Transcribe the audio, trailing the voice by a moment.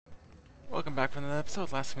Welcome back from the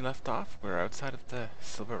episode. Last time we left off, we're outside of the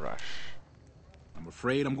Silver Rush. I'm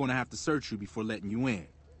afraid I'm gonna have to search you before letting you in.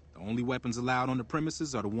 The only weapons allowed on the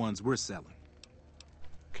premises are the ones we're selling.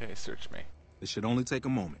 Okay, search me. This should only take a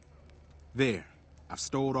moment. There. I've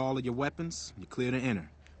stowed all of your weapons. You're clear to enter.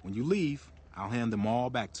 When you leave, I'll hand them all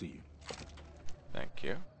back to you. Thank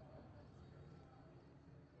you.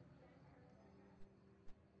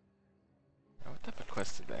 Now, what type of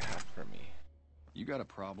quest did they have for me? You got a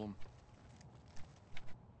problem?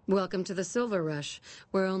 Welcome to the Silver Rush,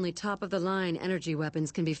 where only top-of-the-line energy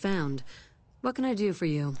weapons can be found. What can I do for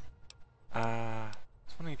you? I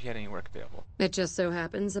was wondering if you had any work available. It just so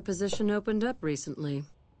happens a position opened up recently.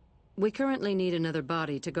 We currently need another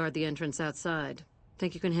body to guard the entrance outside.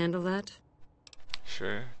 Think you can handle that?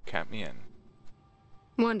 Sure, count me in.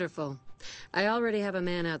 Wonderful. I already have a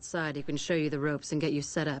man outside who can show you the ropes and get you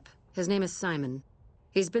set up. His name is Simon.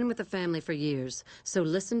 He's been with the family for years, so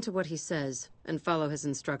listen to what he says and follow his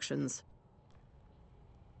instructions.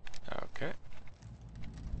 Okay.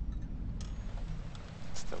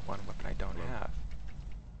 It's the one weapon I don't have.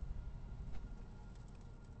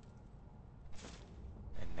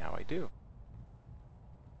 And now I do.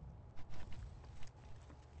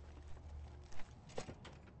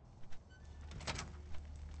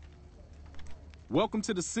 Welcome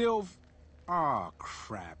to the Aw,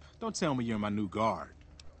 crap. Don't tell me you're my new guard.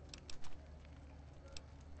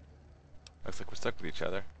 Looks like we're stuck with each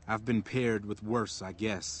other. I've been paired with worse, I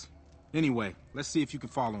guess. Anyway, let's see if you can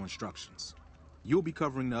follow instructions. You'll be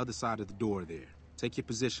covering the other side of the door there. Take your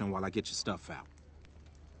position while I get your stuff out.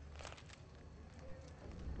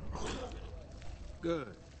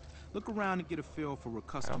 Good. Look around and get a feel for where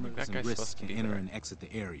customers that and guy's risks supposed to can be enter there. and exit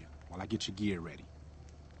the area while I get your gear ready.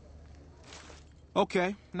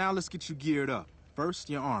 Okay, now let's get you geared up. First,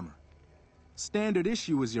 your armor. Standard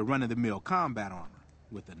issue is your run-of-the-mill combat armor,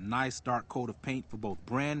 with a nice dark coat of paint for both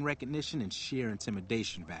brand recognition and sheer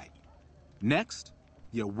intimidation value. Next,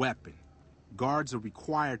 your weapon. Guards are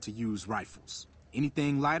required to use rifles.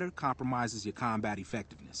 Anything lighter compromises your combat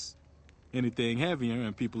effectiveness. Anything heavier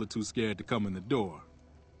and people are too scared to come in the door.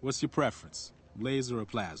 What's your preference, laser or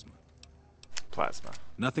plasma? Plasma.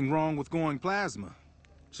 Nothing wrong with going plasma.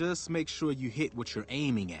 Just make sure you hit what you're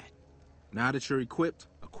aiming at. Now that you're equipped,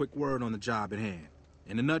 a quick word on the job at hand.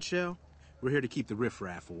 In a nutshell, we're here to keep the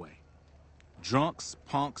riffraff away. Drunks,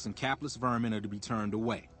 punks, and capless vermin are to be turned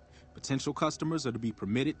away. Potential customers are to be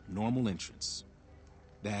permitted normal entrance.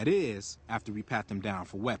 That is, after we pat them down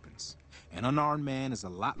for weapons. An unarmed man is a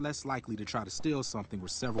lot less likely to try to steal something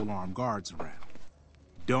with several armed guards around.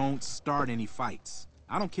 Don't start any fights.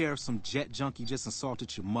 I don't care if some jet junkie just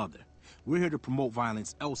assaulted your mother. We're here to promote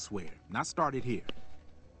violence elsewhere, not start it here.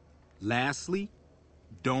 Lastly,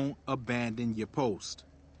 don't abandon your post.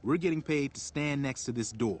 We're getting paid to stand next to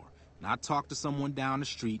this door, not talk to someone down the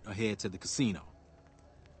street or head to the casino.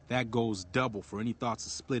 That goes double for any thoughts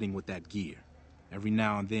of splitting with that gear. Every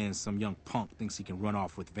now and then, some young punk thinks he can run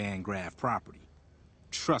off with Van Graff property.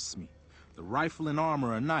 Trust me, the rifle and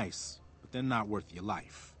armor are nice, but they're not worth your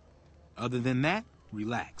life. Other than that,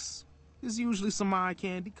 relax. There's usually some eye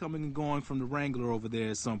candy coming and going from the Wrangler over there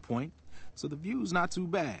at some point, so the view's not too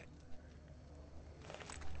bad.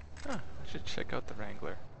 Huh, I should check out the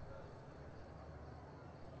Wrangler.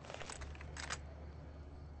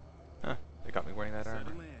 Huh, they got me wearing that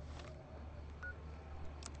armor.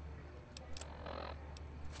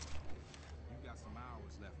 You got some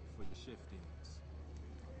hours left before your shift ends.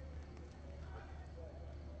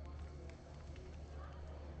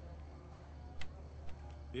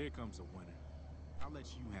 Here comes a winner. I'll let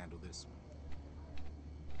you handle this one.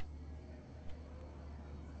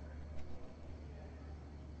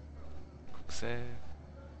 Quick save.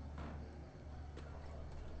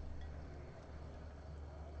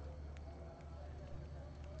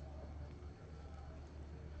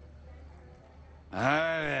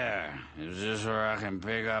 Hi there. Is this where I can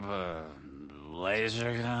pick up a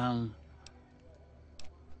laser gun?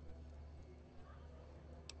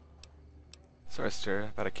 Sorry,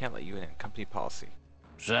 sir, but I can't let you in. Company policy.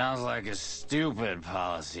 Sounds like a stupid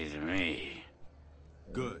policy to me.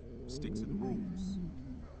 Good. Stick to the rules.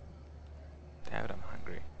 Damn it, I'm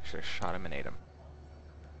hungry. Should have shot him and ate him.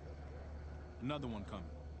 Another one coming.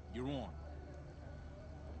 You're on.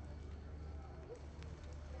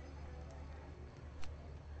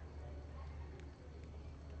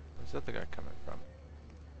 Where's the other guy coming from?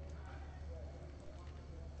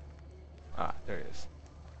 Ah, there he is.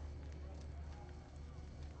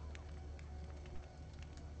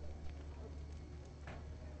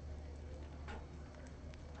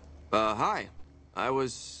 Hi. I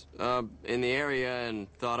was, in the area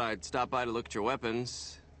and thought I'd stop by to look at your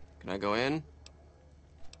weapons. Can I go in?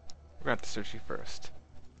 We're gonna have to search you first.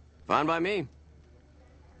 Fine by me.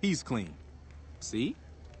 He's clean. See?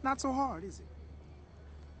 Not so hard, is it?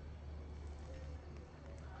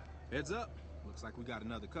 Heads up. Looks like we got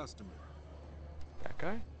another customer. That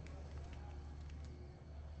guy?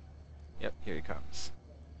 Yep, here he comes.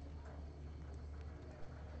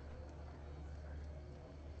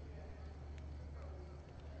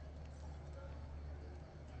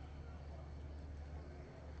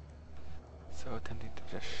 So tempting to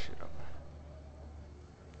just shoot him.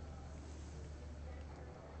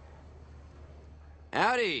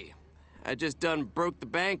 Howdy. I just done broke the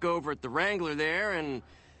bank over at the Wrangler there and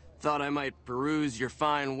thought I might peruse your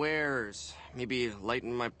fine wares. Maybe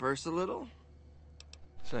lighten my purse a little?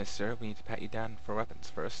 Certainly, sir. We need to pat you down for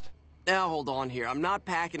weapons first. Now hold on here. I'm not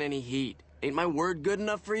packing any heat. Ain't my word good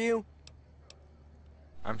enough for you?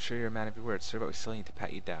 I'm sure you're a man of your word, sir, but we still need to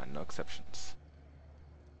pat you down. No exceptions.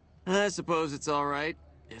 I suppose it's all right,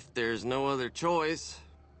 if there's no other choice.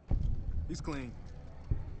 He's clean.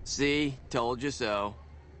 See? Told you so.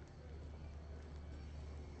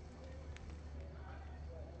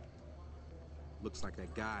 Looks like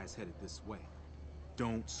that guy's headed this way.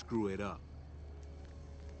 Don't screw it up.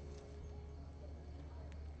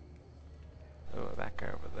 Oh, that guy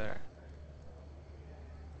over there.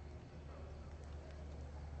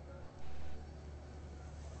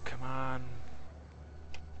 Come on.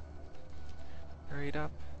 Hurry it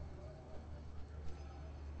up.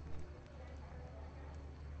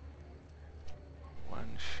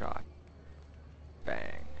 One shot.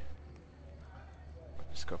 Bang. We'll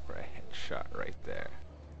just go for a headshot right there.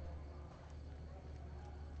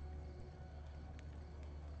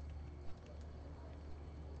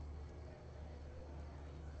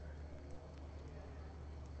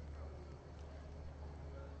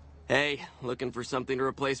 Hey, looking for something to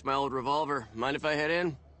replace my old revolver. Mind if I head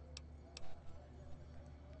in?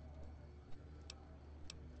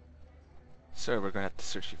 Sir, we're gonna have to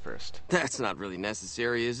search you first. That's not really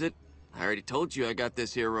necessary, is it? I already told you I got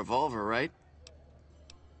this here revolver, right?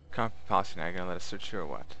 Company policy now, you gonna let us search you or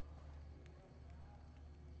what?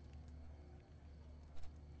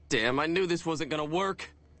 Damn, I knew this wasn't gonna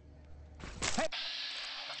work.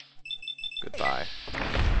 Goodbye. Now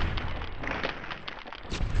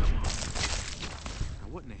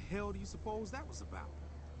what in the hell do you suppose that was about?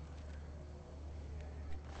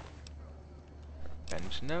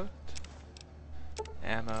 Revenge note.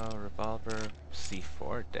 Ammo, revolver,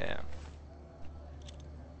 C4, damn.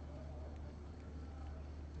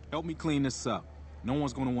 Help me clean this up. No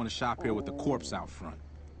one's gonna want to shop here with the corpse out front.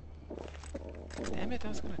 Damn it, I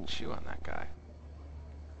was gonna chew on that guy.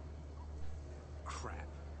 Crap.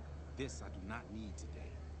 This I do not need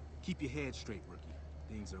today. Keep your head straight, rookie.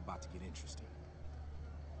 Things are about to get interesting.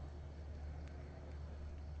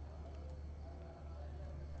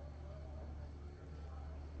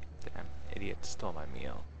 Damn, idiot stole my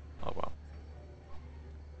meal. Oh well.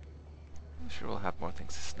 I'm sure we'll have more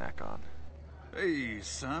things to snack on. Hey,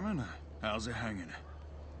 Simon. How's it hanging?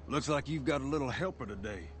 Looks like you've got a little helper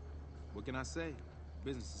today. What can I say?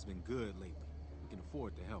 Business has been good lately. We can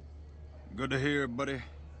afford to help. Good to hear, buddy.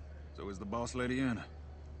 So is the boss lady in?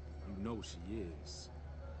 You know she is.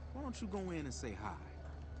 Why don't you go in and say hi?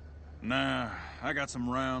 Nah, I got some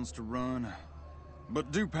rounds to run.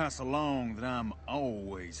 But do pass along that I'm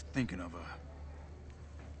always thinking of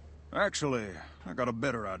her. Actually, I got a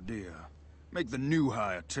better idea. Make the new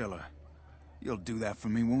hire tell her. You'll do that for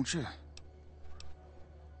me, won't you?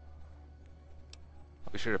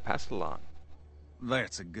 I'll be sure to pass it along.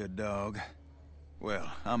 That's a good dog. Well,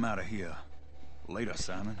 I'm out of here. Later,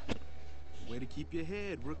 Simon. Way to keep your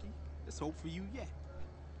head, rookie. There's hope for you yet.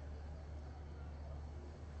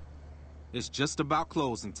 It's just about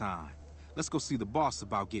closing time. Let's go see the boss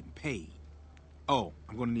about getting paid. Oh,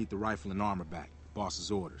 I'm gonna need the rifle and armor back.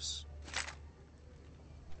 Boss's orders.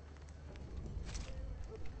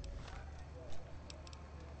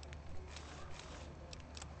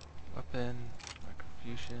 Weapon,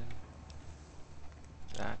 microfusion,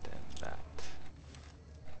 that and that.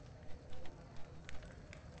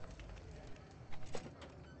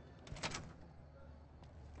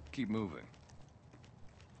 Keep moving.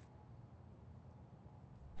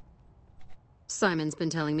 Simon's been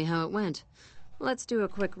telling me how it went. Let's do a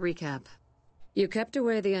quick recap. You kept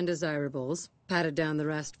away the undesirables, patted down the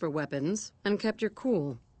rest for weapons, and kept your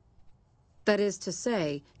cool. That is to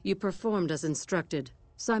say, you performed as instructed.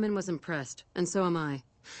 Simon was impressed, and so am I.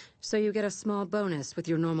 So you get a small bonus with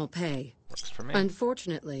your normal pay. Works for me.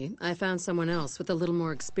 Unfortunately, I found someone else with a little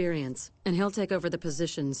more experience, and he'll take over the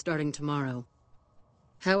position starting tomorrow.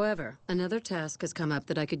 However, another task has come up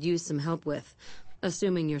that I could use some help with.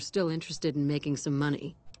 assuming you're still interested in making some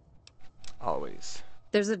money. Always.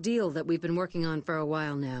 There's a deal that we've been working on for a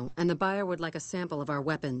while now, and the buyer would like a sample of our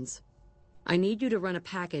weapons. I need you to run a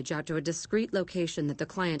package out to a discreet location that the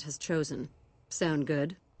client has chosen. Sound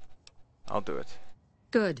good? I'll do it.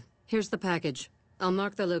 Good. Here's the package. I'll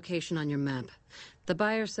mark the location on your map. The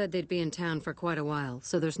buyer said they'd be in town for quite a while,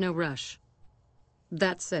 so there's no rush.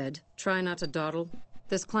 That said, try not to dawdle.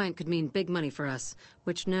 This client could mean big money for us,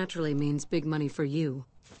 which naturally means big money for you.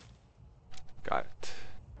 Got it.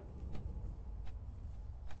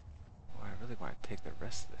 Oh, I really want to take the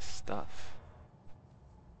rest of this stuff.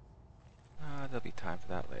 There'll be time for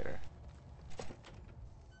that later.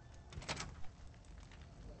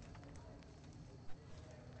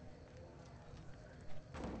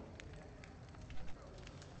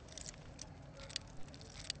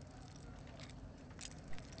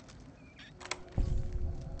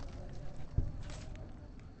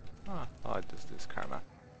 All I just do is karma.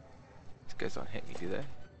 These guys don't hit me, do they?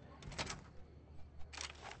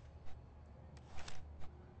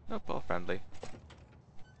 Nope, all friendly.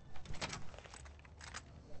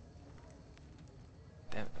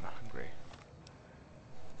 Damn it, I'm hungry.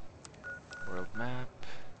 World map.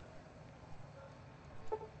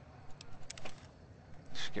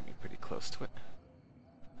 Should get me pretty close to it.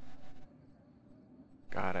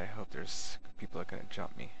 God, I hope there's people that are gonna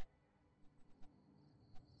jump me.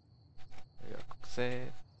 There we go,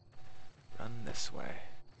 save. Run this way.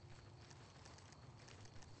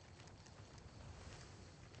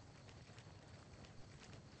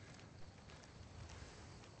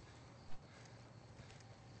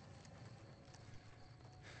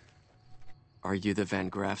 Are you the Van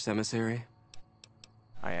Graff's emissary?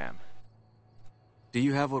 I am. Do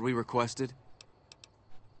you have what we requested?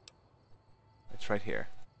 It's right here.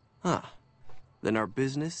 Ah, then our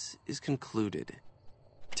business is concluded.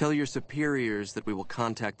 Tell your superiors that we will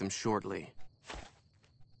contact them shortly.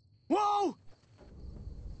 Whoa!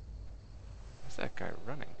 Where's that guy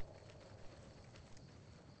running?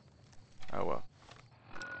 Oh well.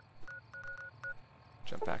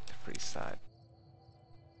 Jump back to free side.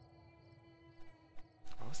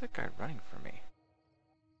 What was that guy running from me?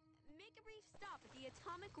 Make a brief stop at the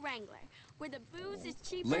Atomic Wrangler, where the booze is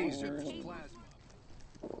cheaper Lasers, and the tables... plasma.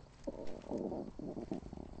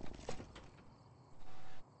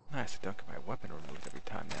 Nice, I don't get my weapon removed every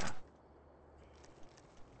time now.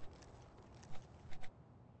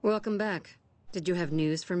 Welcome back. Did you have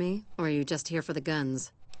news for me, or are you just here for the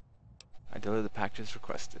guns? I delivered the packages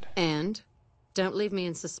requested. And? Don't leave me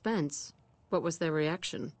in suspense. What was their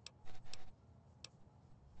reaction?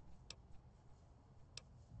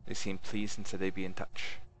 They seemed pleased and said they'd be in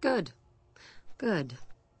touch. Good. Good.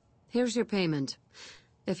 Here's your payment.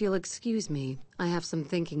 If you'll excuse me, I have some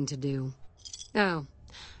thinking to do. Oh,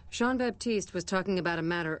 Jean-Baptiste was talking about a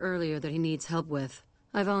matter earlier that he needs help with.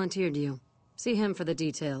 I volunteered you. See him for the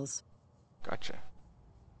details. Gotcha.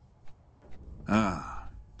 Ah,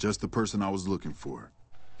 just the person I was looking for.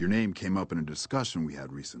 Your name came up in a discussion we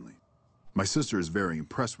had recently. My sister is very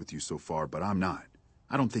impressed with you so far, but I'm not.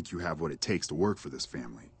 I don't think you have what it takes to work for this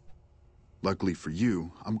family. Luckily for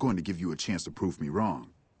you, I'm going to give you a chance to prove me wrong.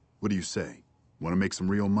 What do you say? Want to make some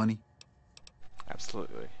real money?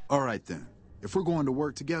 Absolutely. All right then. If we're going to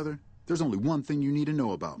work together, there's only one thing you need to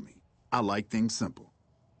know about me. I like things simple.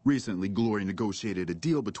 Recently, Glory negotiated a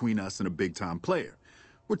deal between us and a big-time player.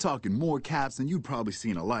 We're talking more caps than you'd probably see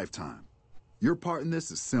in a lifetime. Your part in this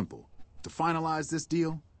is simple. To finalize this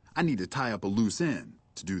deal, I need to tie up a loose end.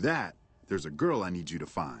 To do that, there's a girl I need you to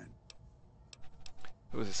find.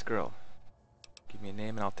 Who is this girl? Give me a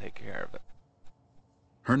name and I'll take care of it.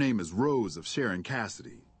 Her name is Rose of Sharon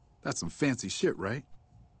Cassidy. That's some fancy shit, right?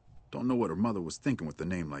 Don't know what her mother was thinking with a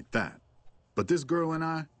name like that. But this girl and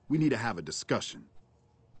I, we need to have a discussion.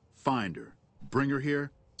 Find her, bring her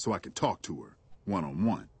here, so I can talk to her,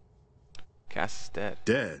 one-on-one. Cass is dead.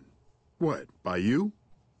 Dead? What, by you?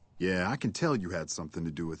 Yeah, I can tell you had something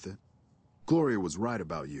to do with it. Gloria was right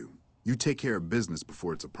about you. You take care of business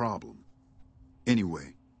before it's a problem.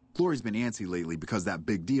 Anyway, Gloria's been antsy lately because that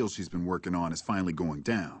big deal she's been working on is finally going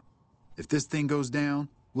down. If this thing goes down,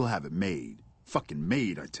 we'll have it made. Fucking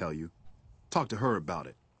made, I tell you. Talk to her about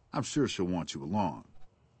it. I'm sure she'll want you along.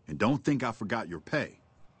 And don't think I forgot your pay.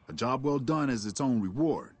 A job well done is its own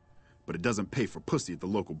reward. But it doesn't pay for pussy at the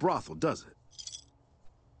local brothel, does it?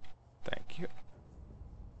 Thank you.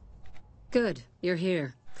 Good, you're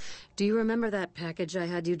here. Do you remember that package I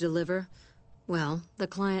had you deliver? Well, the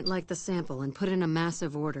client liked the sample and put in a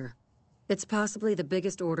massive order. It's possibly the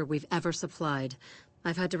biggest order we've ever supplied.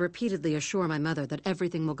 I've had to repeatedly assure my mother that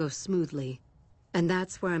everything will go smoothly. And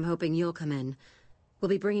that's where I'm hoping you'll come in. We'll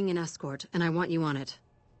be bringing an escort, and I want you on it.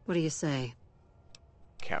 What do you say?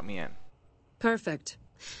 Count me in. Perfect.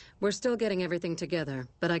 We're still getting everything together,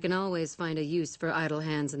 but I can always find a use for idle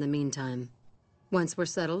hands in the meantime. Once we're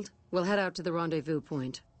settled, we'll head out to the rendezvous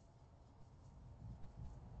point.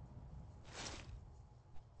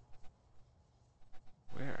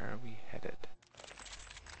 Where are we headed?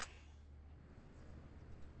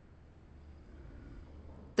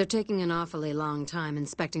 They're taking an awfully long time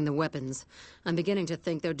inspecting the weapons. I'm beginning to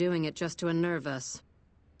think they're doing it just to unnerve us.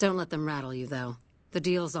 Don't let them rattle you, though. The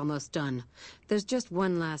deal's almost done. There's just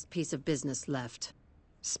one last piece of business left.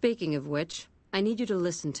 Speaking of which, I need you to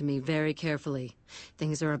listen to me very carefully.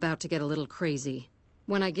 Things are about to get a little crazy.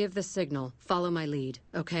 When I give the signal, follow my lead,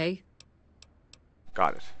 okay?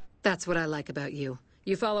 Got it. That's what I like about you.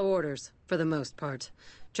 You follow orders, for the most part.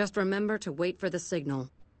 Just remember to wait for the signal.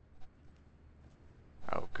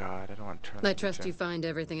 Oh god, I don't want to turn I the trust picture. you find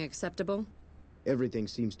everything acceptable? Everything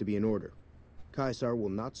seems to be in order. Caesar will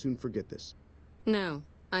not soon forget this. No,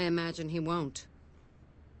 I imagine he won't.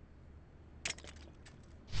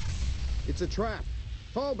 It's a trap.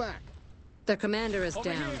 Fall back. The commander is Over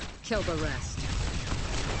down. here. Kill the rest.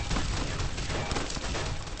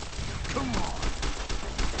 Come on.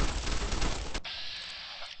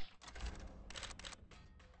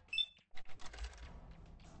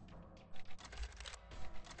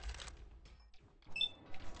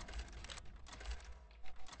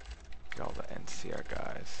 Get all the NCR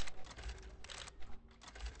guys.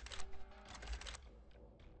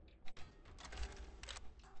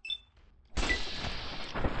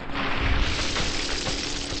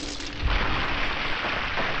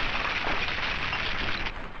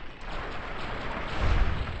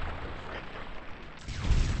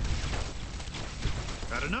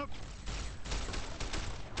 Had enough?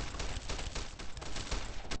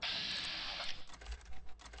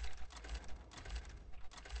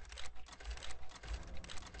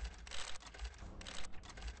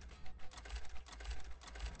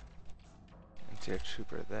 NCR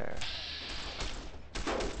trooper there.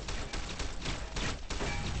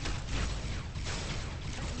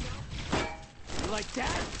 You like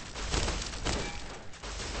that?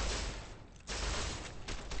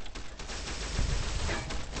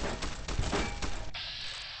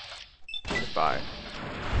 Goodbye.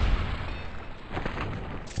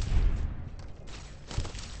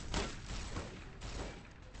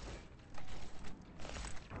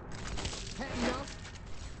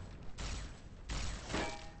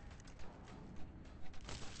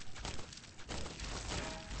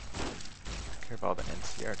 Care about all the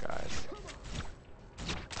NCR guys.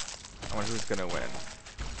 I wonder who's gonna win.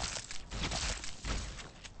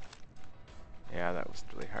 Yeah, that was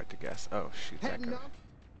really hard to guess. Oh shoot, that guy.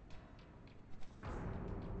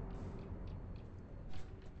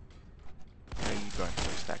 How are you going to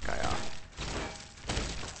push that guy off?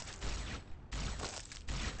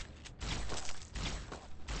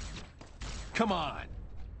 Come on.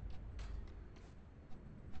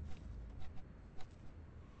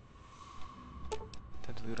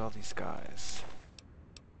 Time to loot all these guys.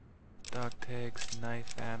 Dog tags,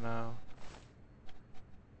 knife ammo.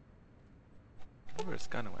 I wonder where his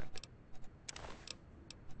gun went.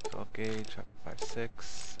 12 gauge,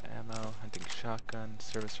 5.56, ammo, hunting shotgun,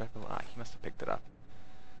 service rifle. Ah, he must have picked it up.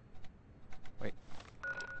 Wait.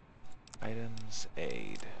 Items,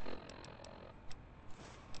 aid.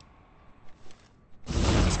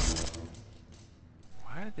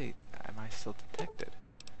 Why are they... am I still detected?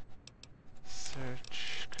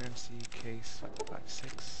 Search, currency, case,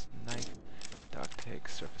 5.56, knife, dog tag,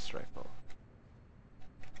 surface rifle.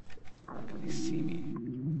 Can they see me?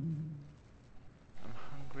 I'm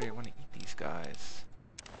hungry, I want to eat these guys.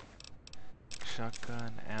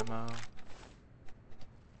 Shotgun, ammo.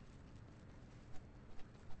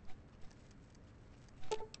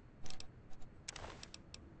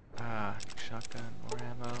 Ah, shotgun, more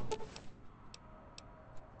ammo.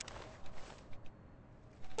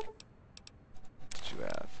 What did you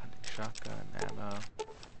have? Hunting shotgun, ammo.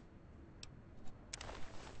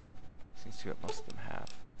 Seems to be what most of them have.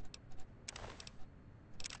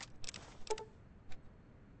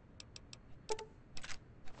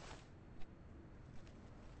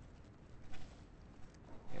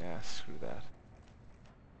 Yeah, screw that.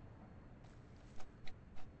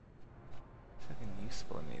 Is anything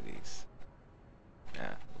useful in any of these?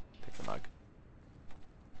 Yeah, we'll take the mug.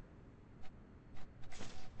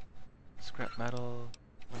 Scrap metal.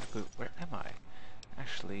 Where am I?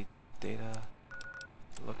 Actually, data.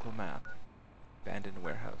 Local map. Abandoned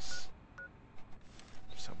warehouse.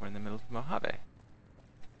 Somewhere in the middle of Mojave.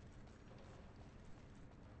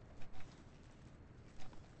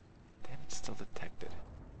 Damn, it's still detected.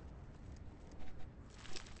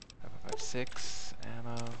 5.56,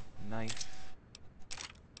 ammo, knife,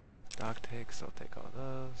 dog tags, I'll take all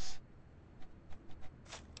those.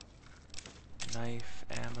 Knife,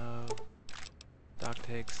 ammo, dog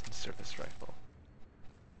tags, and service rifle.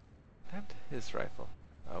 I have his rifle.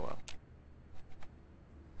 Oh well.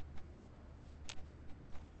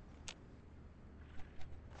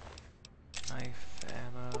 Knife,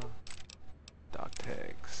 ammo, dog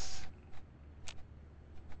tags.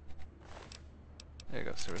 There you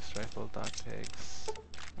go, service rifle, dog tags.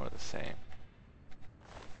 More the same.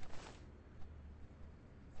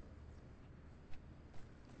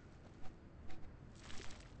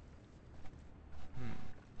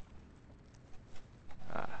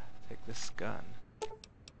 Take this gun.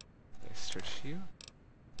 They search you?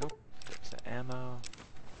 Nope. There's the ammo.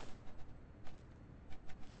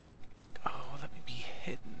 Oh, let me be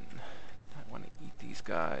hidden. I want to eat these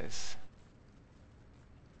guys.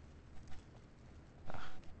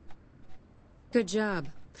 Good job.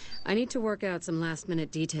 I need to work out some last-minute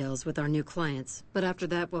details with our new clients, but after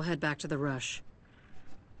that we'll head back to the rush.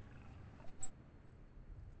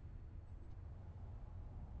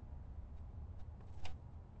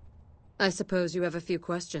 I suppose you have a few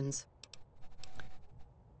questions.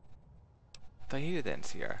 I hated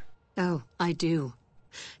NCR. Oh, I do.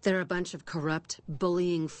 They're a bunch of corrupt,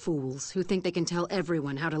 bullying fools who think they can tell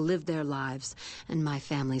everyone how to live their lives, and my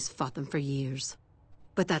family's fought them for years.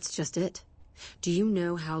 But that's just it. Do you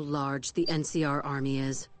know how large the NCR army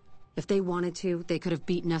is? If they wanted to, they could have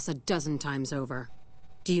beaten us a dozen times over.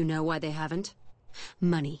 Do you know why they haven't?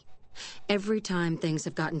 Money. Every time things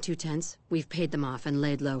have gotten too tense, we've paid them off and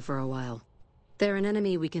laid low for a while. They're an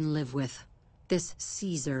enemy we can live with. This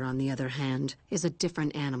Caesar, on the other hand, is a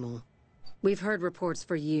different animal. We've heard reports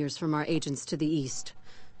for years from our agents to the east.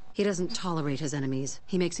 He doesn't tolerate his enemies.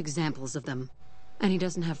 He makes examples of them. And he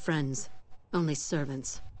doesn't have friends, only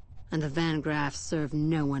servants. And the Van Graffs serve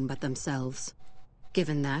no one but themselves.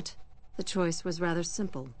 Given that, the choice was rather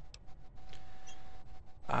simple.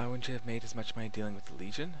 Wouldn't you have made as much money dealing with the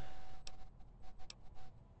Legion?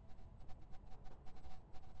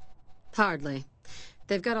 Hardly.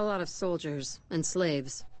 They've got a lot of soldiers and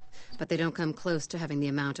slaves, but they don't come close to having the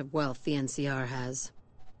amount of wealth the NCR has.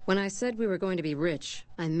 When I said we were going to be rich,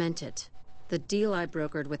 I meant it. The deal I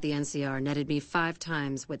brokered with the NCR netted me 5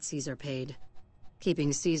 times what Caesar paid.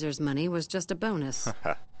 Keeping Caesar's money was just a bonus.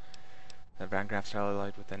 The Van Graffs are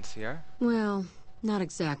allied with NCR? Well, not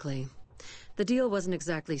exactly. The deal wasn't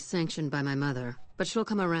exactly sanctioned by my mother, but she'll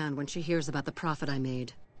come around when she hears about the profit I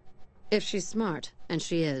made. If she's smart, and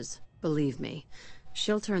she is, believe me,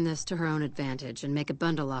 she'll turn this to her own advantage and make a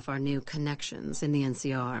bundle off our new connections in the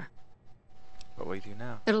NCR. What will you do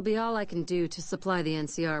now? It'll be all I can do to supply the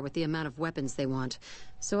NCR with the amount of weapons they want,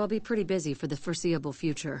 so I'll be pretty busy for the foreseeable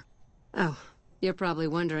future. Oh, you're probably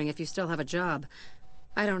wondering if you still have a job.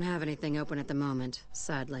 I don't have anything open at the moment,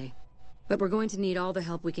 sadly. But we're going to need all the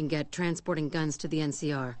help we can get transporting guns to the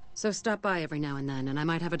NCR, so stop by every now and then, and I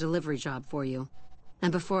might have a delivery job for you.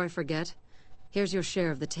 And before I forget, here's your share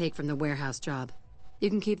of the take from the warehouse job. You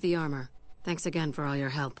can keep the armor. Thanks again for all your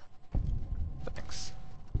help. Thanks.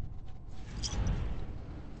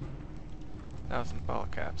 1,000 ball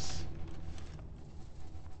caps.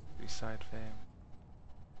 Reside fame.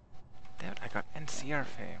 Damn it, I got NCR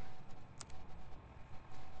fame.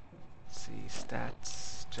 Let's see,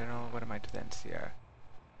 stats, general, what am I to the NCR?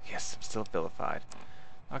 Yes, I'm still vilified.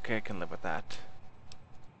 Okay, I can live with that.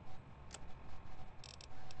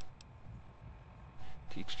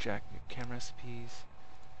 Teach Jack new chem recipes.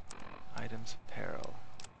 Items, apparel.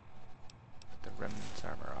 Put the remnants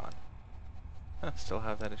armor on. Huh, still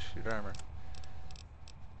have that as shoot armor.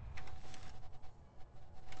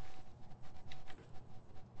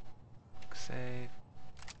 Save.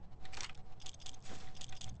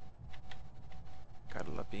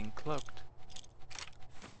 Gotta love being cloaked.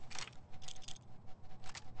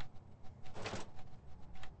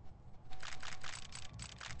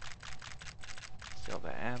 Steal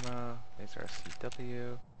the ammo. There's our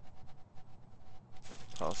CW.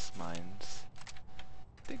 Pulse mines.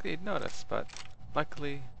 I think they'd notice, but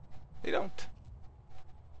luckily they don't.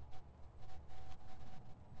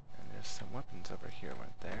 And there's some weapons over here,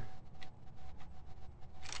 weren't there?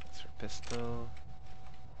 That's her pistol.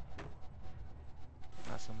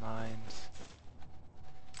 Plasma mines.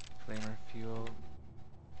 Flamer fuel.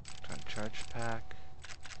 Charge pack.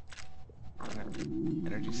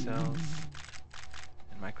 Energy cells.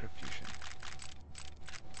 And microfusion.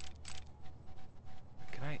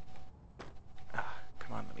 Can I?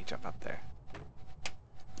 Come on, let me jump up there.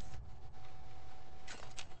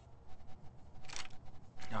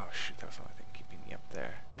 Oh shoot, that was the only thing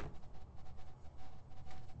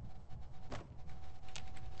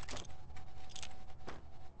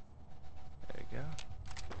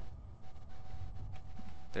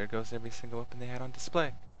there goes every single weapon they had on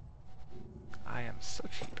display. I am so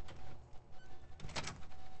cheap.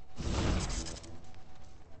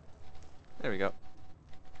 There we go.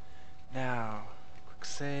 Now, quick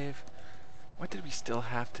save. What did we still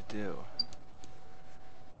have to do?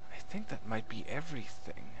 I think that might be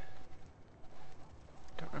everything.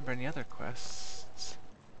 Don't remember any other quests.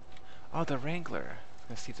 Oh, the Wrangler. I'm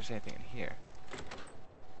gonna see if there's anything in here.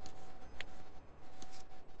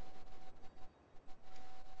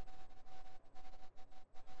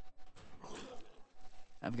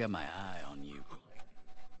 I've got my eye on you.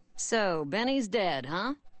 So, Benny's dead,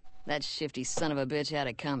 huh? That shifty son of a bitch had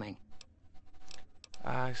it coming.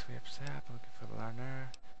 So we have Zap, looking for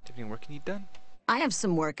Larner. Do you have any work you need done? I have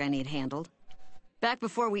some work I need handled. Back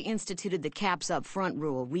before we instituted the caps up front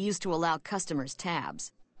rule, we used to allow customers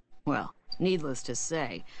tabs. Well, needless to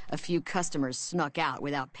say, a few customers snuck out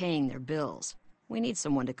without paying their bills. We need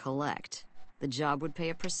someone to collect. The job would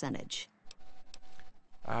pay a percentage.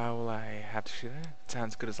 Will I have to shoot it? It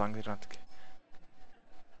sounds good as long as they don't have to...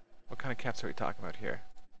 What kind of caps are we talking about here?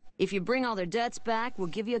 If you bring all their debts back, we'll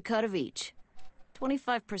give you a cut of each.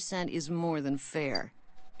 25% is more than fair.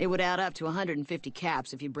 It would add up to 150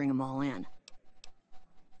 caps if you bring them all in.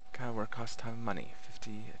 Kind of work costs time and money.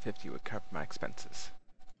 50 would cover my expenses.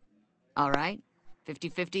 All right,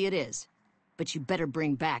 50-50 it is. But you better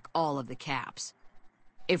bring back all of the caps.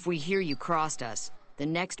 If we hear you crossed us, the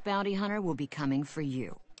next bounty hunter will be coming for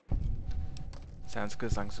you. Sounds good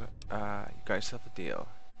as long as you got yourself a deal.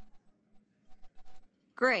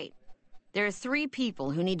 Great. There are 3 people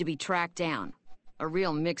who need to be tracked down. A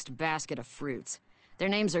real mixed basket of fruits. Their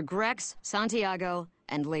names are Grex, Santiago,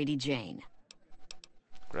 and Lady Jane.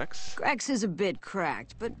 Grex? Grex is a bit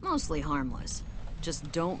cracked, but mostly harmless.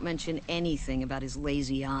 Just don't mention anything about his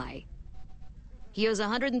lazy eye. He owes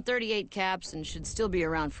 138 caps and should still be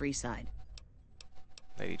around Freeside.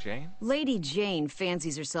 Lady Jane? Lady Jane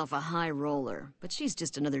fancies herself a high roller, but she's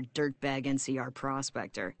just another dirtbag NCR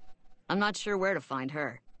prospector. I'm not sure where to find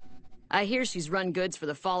her. I hear she's run goods for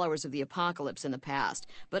the followers of the Apocalypse in the past,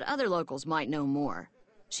 but other locals might know more.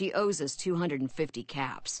 She owes us 250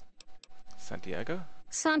 caps. Santiago?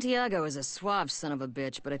 Santiago is a suave son of a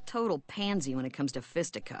bitch, but a total pansy when it comes to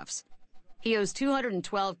fisticuffs. He owes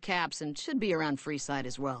 212 caps and should be around Freeside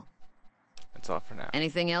as well. That's all for now.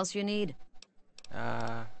 Anything else you need?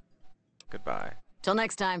 Goodbye. Till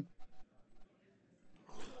next time.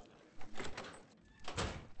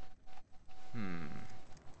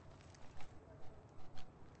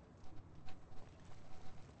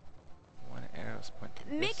 One arrow's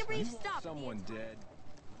pointing Make this a brief way. stop. Someone dead.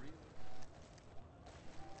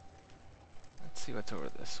 Let's see what's over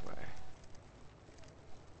this way.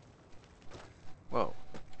 Whoa,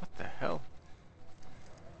 what the hell?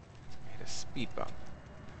 I hit a speed bump.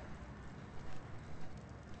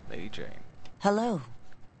 Lady Jane. Hello.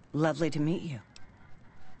 Lovely to meet you.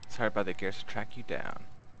 Sorry about the gears to track you down.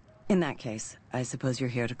 In that case, I suppose you're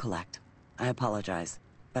here to collect. I apologize,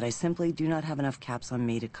 but I simply do not have enough caps on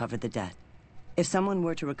me to cover the debt. If someone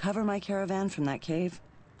were to recover my caravan from that cave,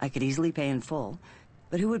 I could easily pay in full,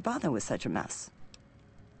 but who would bother with such a mess?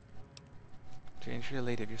 Change your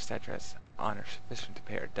lady of your stature has honor sufficient to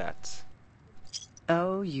pay her debts.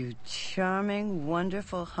 Oh, you charming,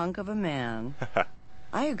 wonderful hunk of a man.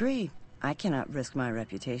 I agree. I cannot risk my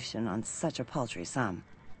reputation on such a paltry sum.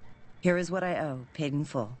 Here is what I owe, paid in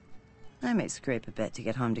full. I may scrape a bit to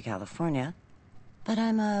get home to California, but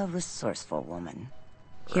I'm a resourceful woman.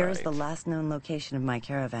 Here is the Right. last known location of my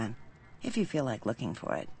caravan, if you feel like looking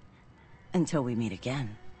for it. Until we meet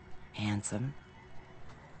again, handsome.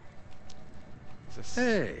 Is this...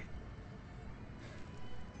 Hey,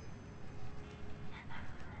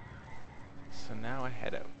 So now I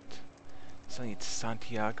head out. Still need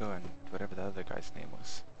Santiago and whatever the other guy's name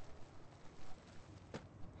was.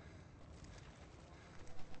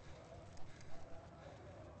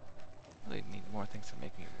 Really need more things to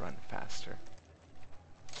make me run faster.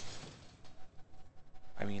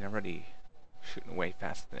 I mean, I'm already shooting way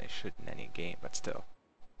faster than I should in any game, but still.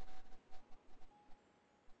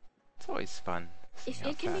 It's always fun seeing If how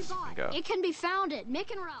it can be fast you bought, can go. it can be found at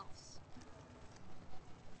Mick and Ralph's.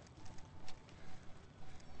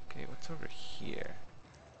 Okay, what's over here?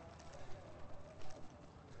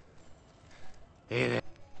 Hey there.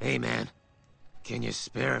 Hey, man. Can you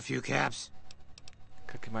spare a few caps?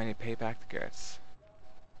 Cookie might need to pay back the Garretts.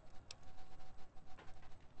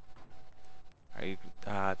 Are you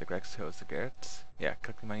the Grex who owes the Garretts? Yeah,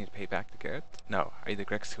 Cookie might need to pay back the Garretts. No, are you the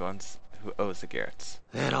Grex who owes the Garretts?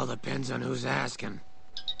 That all depends on who's asking.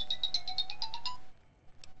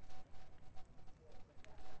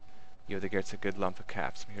 You owe the Garretts a good lump of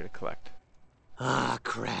caps. I'm here to collect. Ah,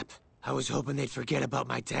 crap. I was hoping they'd forget about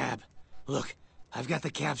my tab. Look, I've got the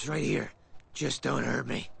caps right here. Just don't hurt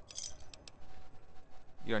me.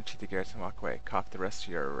 You don't cheat the Garrett's and walk away. Cough the rest of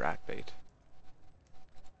your rat bait.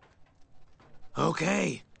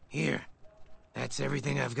 Okay, here. That's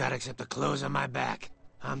everything I've got except the clothes on my back.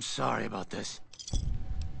 I'm sorry about this.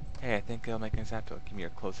 Hey, I think it'll make an example. Give me your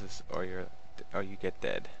closest or you get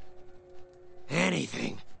dead.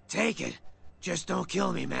 Anything. Take it. Just don't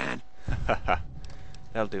kill me, man.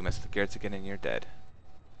 That'll do, miss. The Garrett's again and you're dead.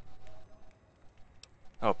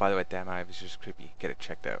 Oh, by the way, damn eye was just creepy. Get it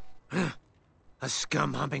checked out. A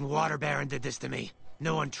scum-humping water baron did this to me.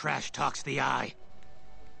 No one trash talks the eye.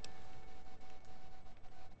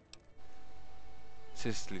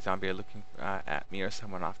 Seriously, zombie are looking at me or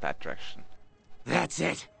someone off that direction. That's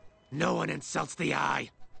it. No one insults the eye.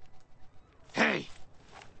 Hey!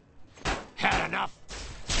 Had enough!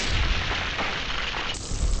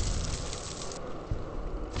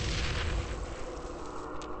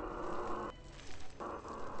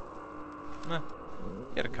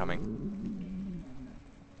 Get it coming.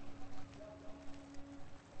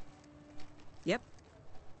 Yep.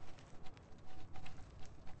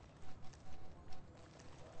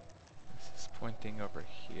 This is pointing over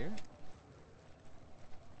here.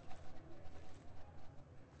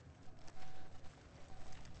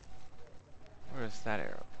 Where is that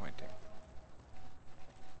arrow pointing?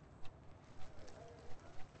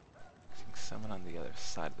 Seeing someone on the other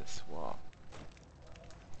side of this wall.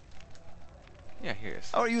 Yeah, here is.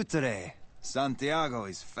 How are you today? Santiago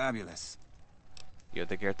is fabulous. You're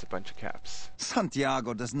the Garrett's a bunch of caps.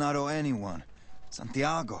 Santiago does not owe anyone.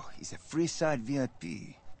 Santiago is a free-side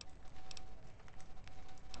VIP.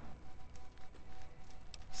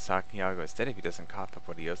 Santiago is dead if he doesn't cough up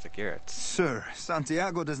what he owes the Garretts. Sir,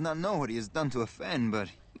 Santiago does not know what he has done to offend, but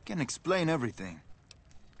he can explain everything.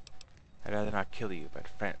 I'd rather not kill you, but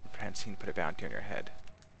Francine put a bounty on your head.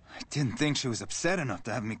 I didn't think she was upset enough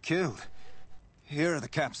to have me killed. Here are the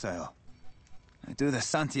caps, Al. I do the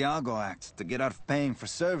Santiago act to get out of paying for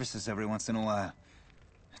services every once in a while.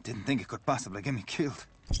 I didn't think it could possibly get me killed.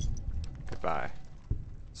 Goodbye.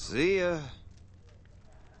 See ya.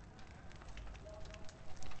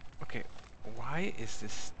 Okay, why is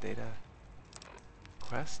this data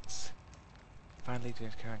quests? Finally, to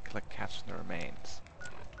collect caps from the remains.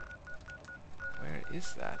 Where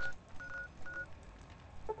is that?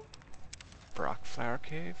 Brockflower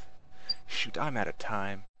Cave? Shoot, I'm out of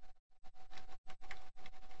time.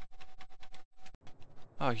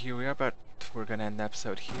 Oh, here we are, but we're gonna end the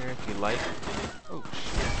episode here. If you like... Oh,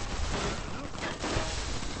 shit.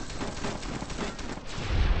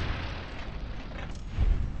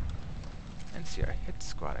 NCR Hit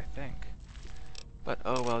Squad, I think. But,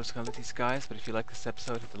 oh well, I'm just gonna let these guys. But if you like this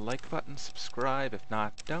episode, hit the like button, subscribe. If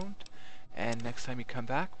not, don't. And next time you come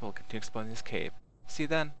back, we'll continue exploring this cave. See you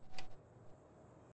then.